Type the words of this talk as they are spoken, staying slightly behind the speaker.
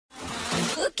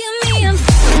Look at me, I'm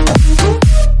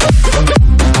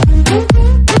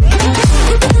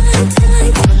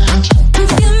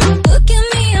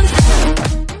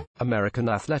American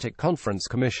Athletic Conference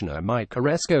Commissioner Mike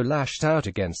Aresco lashed out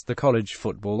against the College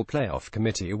Football Playoff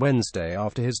Committee Wednesday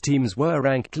after his teams were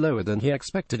ranked lower than he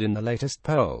expected in the latest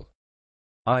poll.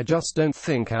 "I just don't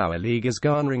think our league is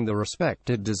garnering the respect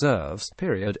it deserves,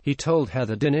 period," he told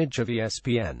Heather Dinich of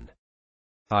ESPN.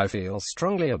 "I feel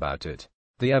strongly about it.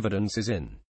 The evidence is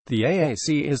in. The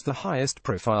AAC is the highest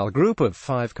profile group of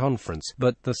 5 conference,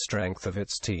 but the strength of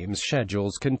its team's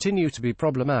schedules continue to be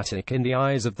problematic in the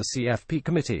eyes of the CFP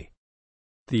committee."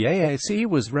 The AAC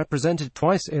was represented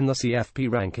twice in the CFP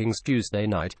rankings Tuesday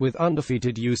night, with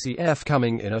undefeated UCF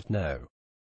coming in at No.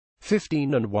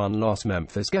 15 and 1 loss,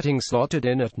 Memphis getting slotted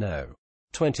in at No.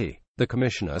 20. The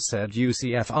commissioner said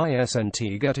UCF isn't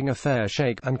getting a fair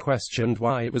shake, and questioned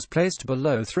why it was placed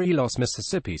below 3-loss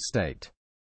Mississippi State.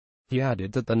 He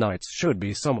added that the Knights should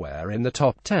be somewhere in the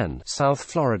top 10, South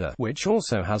Florida, which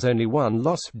also has only 1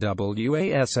 loss,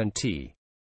 wasn't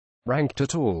ranked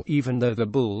at all, even though the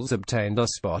Bulls obtained a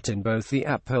spot in both the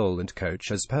app poll and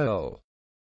coaches poll.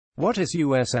 "What is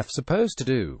USF supposed to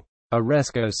do?"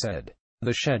 Aresco said.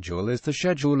 "The schedule is the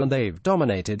schedule and they've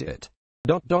dominated it.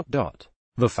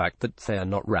 The fact that they're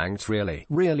not ranked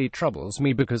really troubles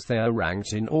me because they are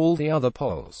ranked in all the other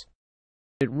polls.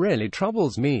 It really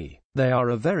troubles me. They are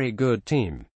a very good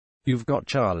team. You've got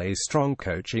Charlie Strong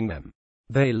coaching them.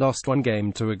 They lost one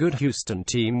game to a good Houston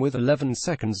team with 11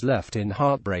 seconds left in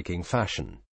heartbreaking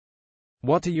fashion.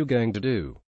 What are you going to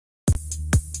do?"